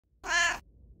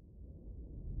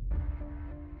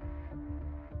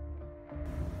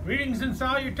Greetings and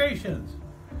salutations.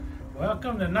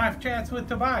 Welcome to Knife Chats with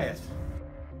Tobias.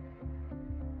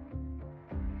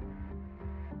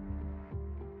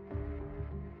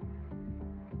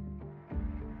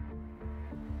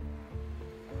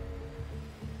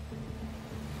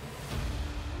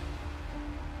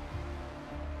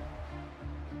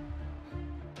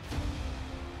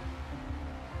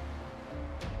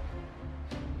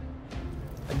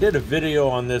 I did a video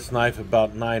on this knife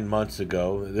about 9 months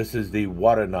ago. This is the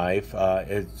What-A knife.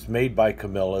 It's made by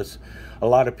Camillus. A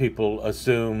lot of people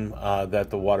assume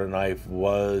that the What-A knife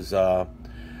was a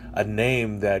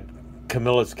name that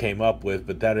Camillus came up with,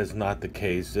 but that is not the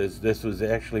case. This was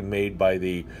actually made by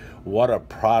the What-A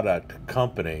product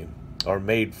company, or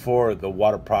made for the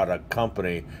What-A product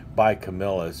company by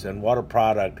Camillus. And What-A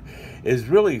product is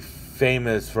really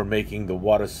famous for making the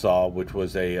What-A saw, which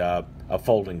was a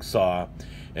folding saw.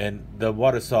 And the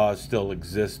What-A saw still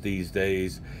exists these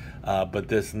days, but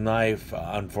this knife,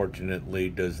 unfortunately,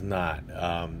 does not.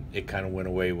 It kind of went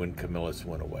away when Camillus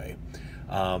went away.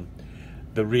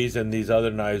 The reason these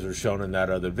other knives are shown in that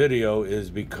other video is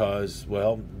because,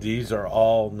 well, these are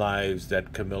all knives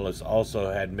that Camillus also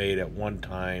had made at one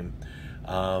time,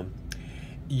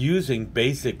 using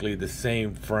basically the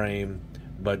same frame,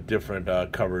 but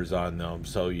different covers on them.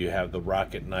 So you have the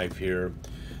rocket knife here.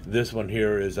 This one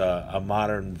here is a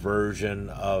modern version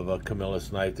of a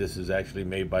Camillus knife. This is actually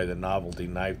made by the Novelty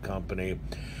Knife Company.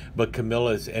 But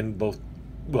Camillus and both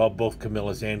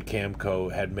Camillus and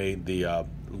Camco had made the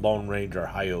Lone Ranger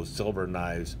Hi-O silver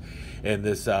knives. And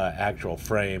this actual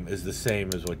frame is the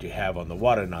same as what you have on the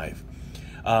What-A knife.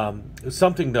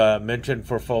 Something to mention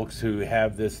for folks who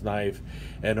have this knife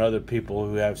and other people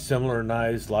who have similar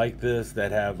knives like this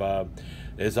that have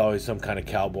there's always some kind of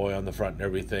cowboy on the front and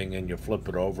everything, and you flip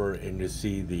it over and you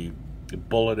see the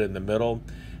bullet in the middle,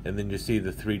 and then you see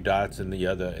the 3 dots in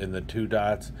the 2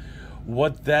 dots.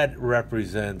 What that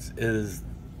represents is,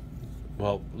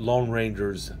 well, Lone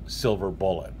Ranger's silver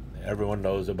bullet. Everyone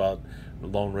knows about the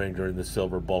Lone Ranger and the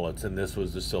silver bullets, and this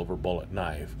was the silver bullet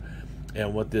knife.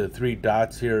 And what the 3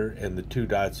 dots here and the 2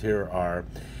 dots here are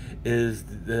is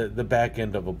the back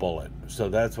end of a bullet. So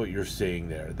that's what you're seeing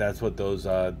there. That's what those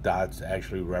dots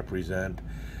actually represent.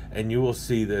 And you will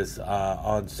see this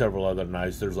on several other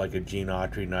knives. There's like a Gene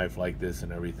Autry knife like this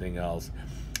and everything else.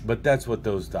 But that's what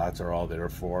those dots are all there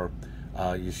for.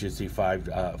 You should see five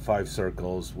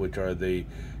circles, which are the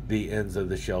ends of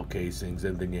the shell casings,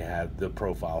 and then you have the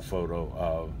profile photo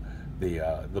of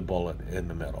the bullet in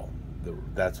the middle.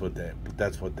 That's what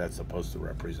that's supposed to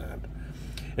represent.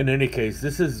 In any case,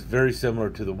 this is very similar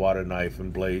to the What-A knife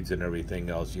and blades and everything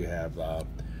else. You have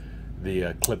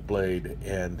the clip blade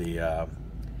and the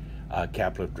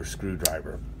cap lifter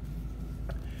screwdriver.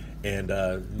 And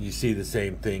you see the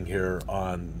same thing here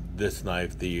on this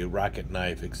knife, the rocket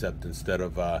knife, except instead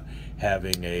of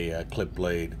having a clip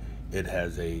blade, it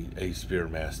has a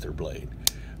Spearmaster blade.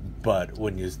 But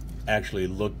when you actually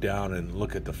look down and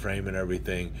look at the frame and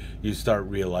everything, you start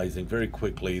realizing very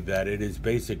quickly that it is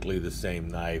basically the same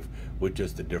knife with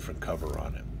just a different cover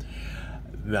on it.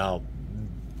 Now,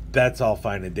 that's all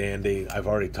fine and dandy. I've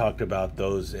already talked about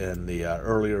those in the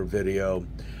earlier video.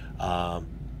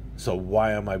 So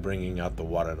why am I bringing out the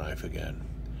What-A knife again?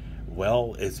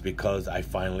 Well, it's because I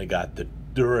finally got the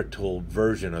DuraTool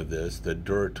version of this, the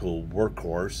DuraTool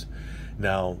WorkHorse.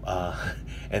 Now,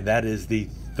 and that is the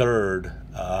 3rd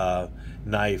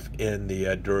knife in the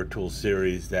DuraTool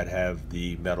series that have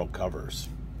the metal covers.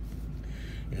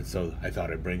 And so I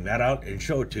thought I'd bring that out and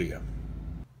show it to you.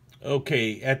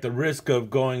 Okay, at the risk of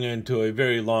going into a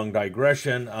very long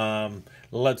digression,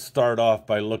 let's start off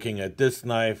by looking at this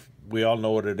knife. We all know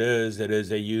what it is. It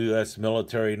is a U.S.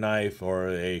 military knife, or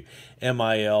a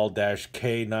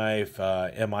MIL-K knife,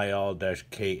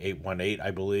 MIL-K818,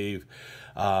 I believe.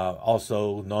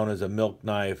 Also known as a milk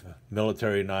knife,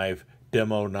 military knife,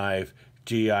 demo knife,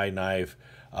 GI knife,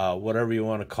 whatever you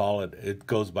want to call it. It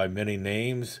goes by many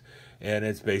names, and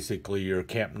it's basically your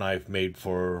camp knife made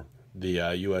for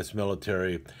the U.S.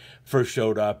 military. First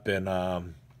showed up in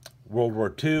World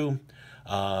War II,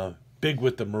 big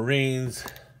with the Marines,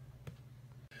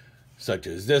 such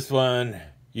as this one,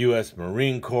 U.S.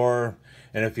 Marine Corps.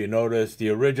 And if you notice, the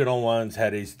original ones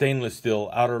had a stainless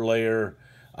steel outer layer,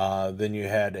 then you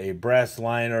had a brass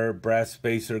liner, brass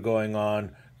spacer going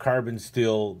on, carbon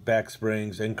steel back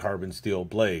springs, and carbon steel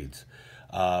blades.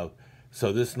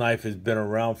 So this knife has been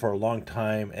around for a long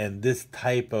time, and this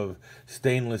type of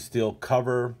stainless steel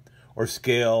cover or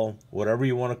scale, whatever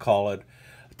you want to call it,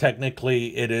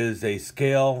 technically it is a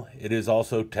scale. It is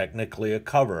also technically a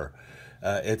cover.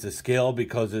 It's a scale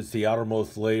because it's the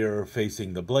outermost layer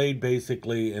facing the blade,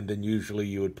 basically, and then usually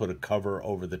you would put a cover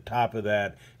over the top of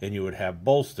that, and you would have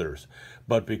bolsters.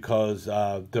 But because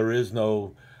there is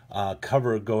no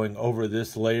cover going over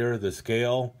this layer, the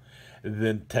scale,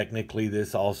 then technically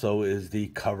this also is the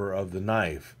cover of the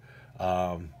knife.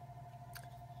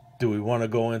 Do we want to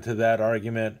go into that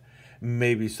argument?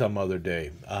 Maybe some other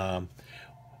day.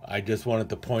 I just wanted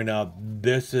to point out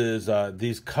this is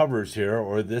these covers here,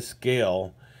 or this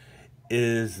scale,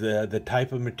 is the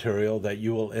type of material that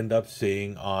you will end up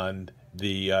seeing on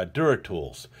the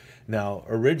DuraTools. Now,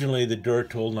 originally the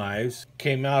DuraTool knives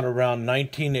came out around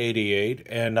 1988,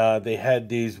 and they had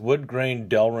these wood grain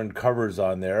Delrin covers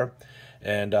on there.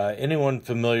 And anyone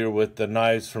familiar with the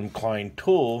knives from Klein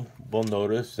Tool will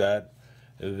notice that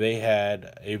they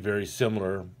had a very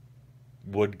similar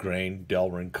wood grain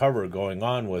Delrin cover going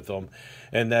on with them,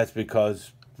 and that's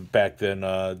because back then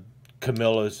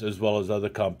Camillus, as well as other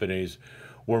companies,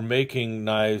 were making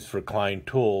knives for Klein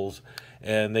Tools,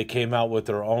 and they came out with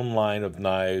their own line of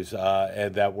knives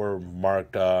and that were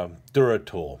marked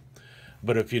DuraTool.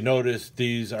 But if you notice,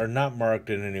 these are not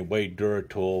marked in any way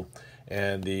DuraTool,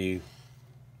 and the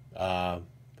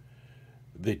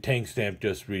tank stamp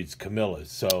just reads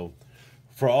Camillus. So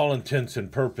for all intents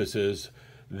and purposes,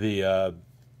 the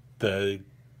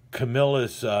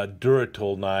Camillus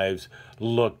DuraTool knives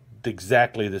looked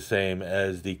exactly the same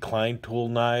as the Klein Tool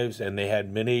knives, and they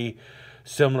had many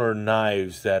similar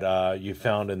knives that you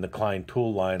found in the Klein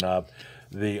Tool lineup.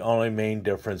 The only main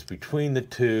difference between the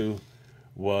two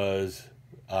was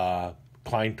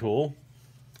Klein Tool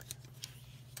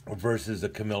versus the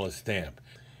Camillus stamp.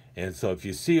 And so if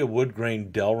you see a wood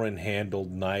grain Delrin handled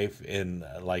knife in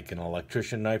like an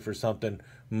electrician knife or something,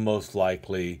 most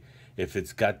likely if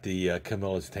it's got the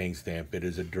Camillus tank stamp, it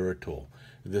is a DuraTool.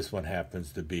 This one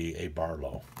happens to be a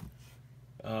Barlow.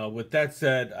 With that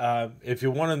said, if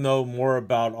you want to know more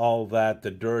about all that,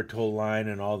 the DuraTool line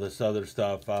and all this other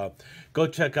stuff, go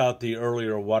check out the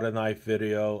earlier What-A-Knife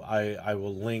video. I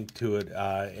will link to it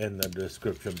in the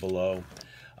description below.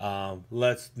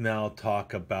 Let's now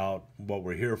talk about what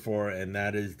we're here for, and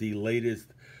that is the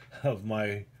latest of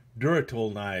my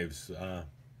DuraTool knives.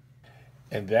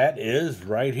 And that is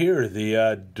right here, the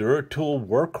DuraTool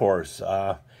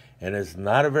WorkHorse. And it's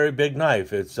not a very big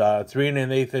knife. It's 3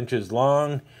 1/8 inches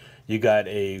long. You got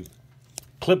a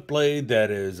clip blade that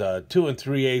is 2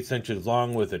 3/8 inches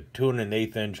long with a 2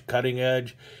 1/8 inch cutting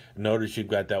edge. Notice you've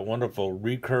got that wonderful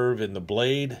recurve in the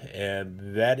blade,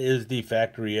 and that is the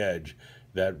factory edge.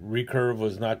 That recurve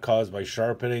was not caused by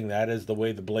sharpening. That is the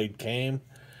way the blade came.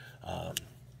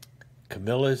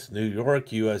 Camillus, New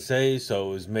York, USA. So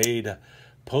it was made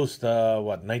post,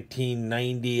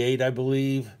 1998, I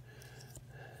believe.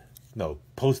 No,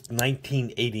 post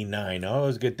 1989. I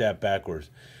always get that backwards.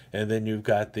 And then you've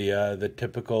got the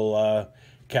typical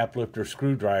cap lifter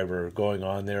screwdriver going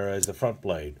on there as the front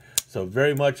blade. So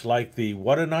very much like the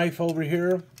What-A-Knife over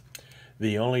here.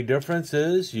 The only difference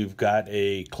is you've got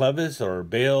a clevis or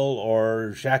bail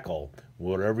or shackle,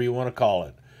 whatever you want to call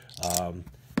it,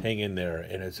 hang in there.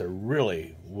 And it's a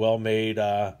really well-made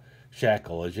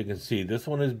shackle. As you can see, this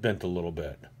one is bent a little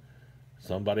bit.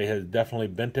 Somebody has definitely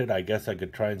bent it. I guess I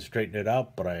could try and straighten it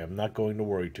out, but I am not going to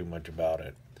worry too much about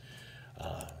it.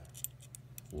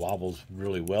 Wobbles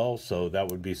really well, so that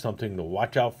would be something to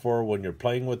watch out for when you're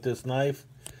playing with this knife,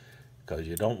 because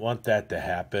you don't want that to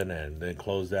happen and then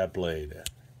close that blade.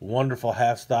 Wonderful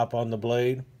half stop on the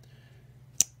blade.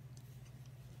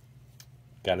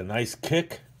 Got a nice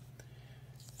kick.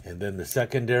 And then the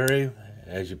secondary,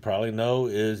 as you probably know,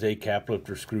 is a cap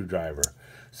lifter screwdriver.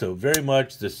 So very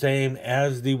much the same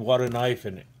as the What-A-Knife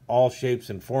in all shapes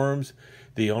and forms.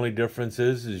 The only difference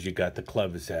is you got the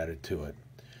clevis added to it.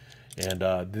 And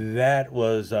that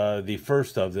was the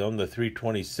first of them, the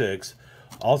 326,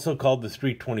 also called the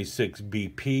 326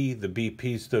 BP. The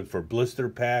BP stood for blister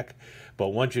pack, but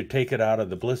once you take it out of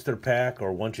the blister pack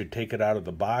or once you take it out of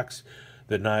the box,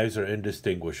 the knives are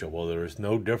indistinguishable. There is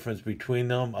no difference between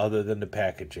them other than the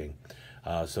packaging.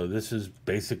 So this is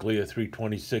basically a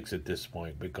 326 at this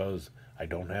point because I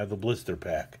don't have the blister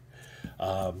pack.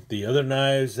 The other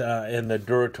knives in the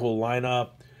DuraTool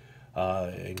lineup,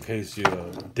 in case you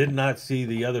did not see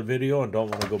the other video and don't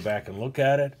want to go back and look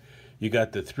at it, you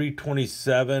got the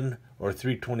 327 or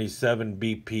 327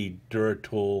 BP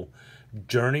DuraTool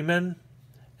Journeyman.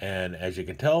 And as you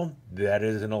can tell, that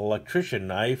is an electrician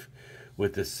knife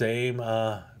with the same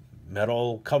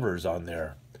metal covers on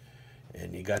there.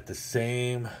 And you got the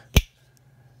same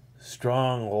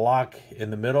strong lock in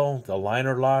the middle, the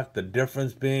liner lock. The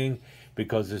difference being,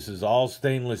 because this is all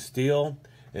stainless steel,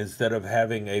 instead of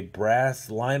having a brass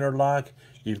liner lock,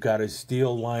 You've got a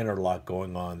steel liner lock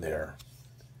going on there.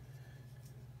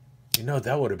 You know,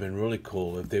 that would have been really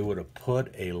cool if they would have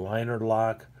put a liner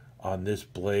lock on this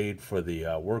blade for the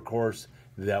WorkHorse.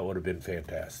 That would have been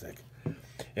fantastic.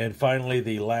 And finally,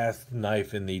 the last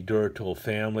knife in the DuraTool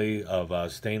family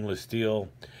of stainless steel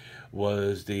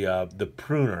was the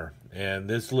pruner. And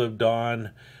this lived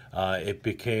on. It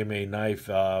became a knife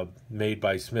made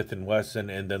by Smith & Wesson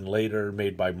and then later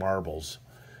made by Marbles.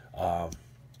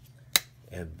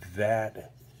 And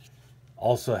that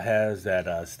also has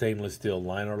that stainless steel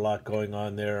liner lock going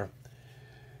on there,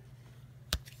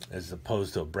 as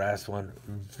opposed to a brass one.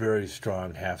 Very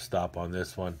strong half stop on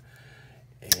this one.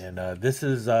 And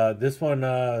this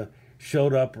one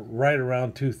showed up right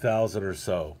around 2000 or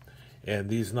so. And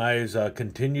these knives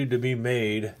continued to be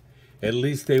made. At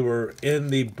least they were in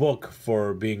the book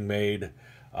for being made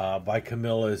by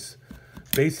Camillus,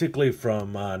 basically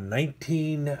from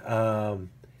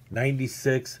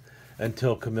 1996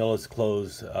 until Camillus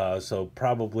closed. So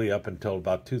probably up until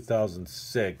about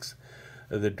 2006,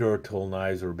 the DuraTool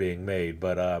knives were being made.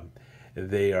 But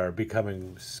they are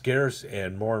becoming scarce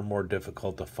and more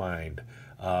difficult to find.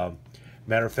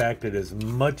 Matter of fact, it is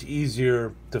much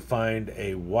easier to find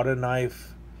a What-A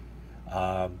knife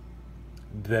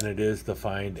than it is to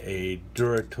find a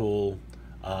DuraTool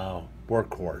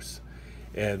WorkHorse.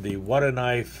 And the What-A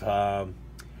knife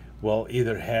will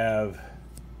either have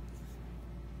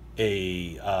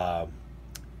a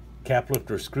cap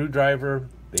lifter screwdriver.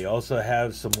 They also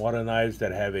have some What-A knives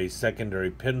that have a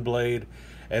secondary pin blade,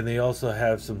 and they also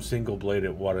have some single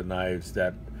bladed What-A knives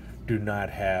that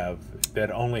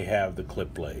only have the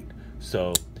clip blade.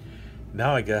 So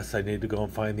now I guess I need to go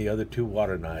and find the other two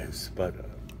What-A knives, but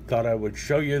thought I would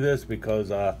show you this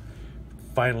because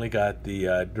finally got the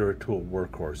DuraTool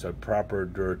WorkHorse, a proper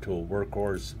DuraTool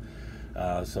WorkHorse.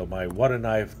 So my What-A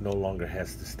knife no longer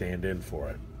has to stand in for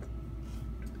it.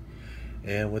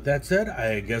 And with that said,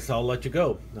 I guess I'll let you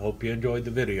go. I hope you enjoyed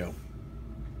the video.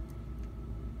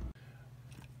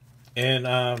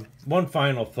 And one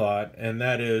final thought, and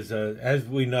that is, as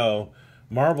we know,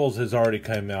 Marbles has already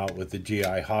come out with the GI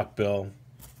Hawkbill,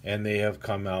 and they have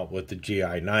come out with the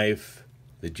GI knife,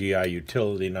 the GI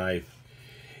utility knife.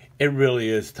 It really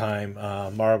is time.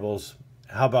 Marbles,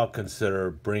 how about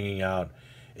consider bringing out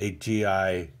a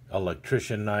GI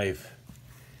electrician knife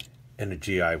and a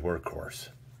GI WorkHorse?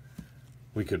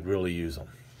 We could really use them.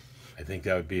 I think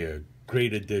that would be a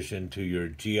great addition to your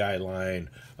GI line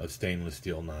of stainless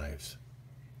steel knives.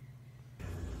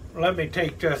 Let me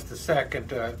take just a second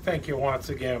to thank you once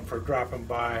again for dropping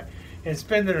by and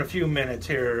spending a few minutes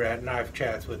here at Knife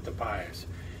Chats with the Pious.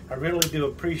 I really do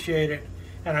appreciate it,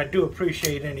 and I do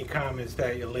appreciate any comments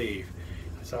that you leave.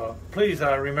 So please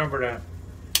remember to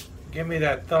give me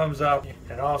that thumbs up,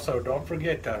 and also don't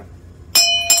forget to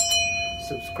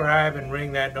subscribe and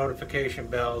ring that notification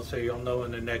bell so you'll know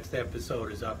when the next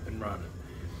episode is up and running.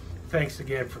 Thanks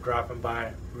again for dropping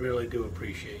by. Really do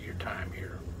appreciate your time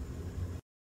here.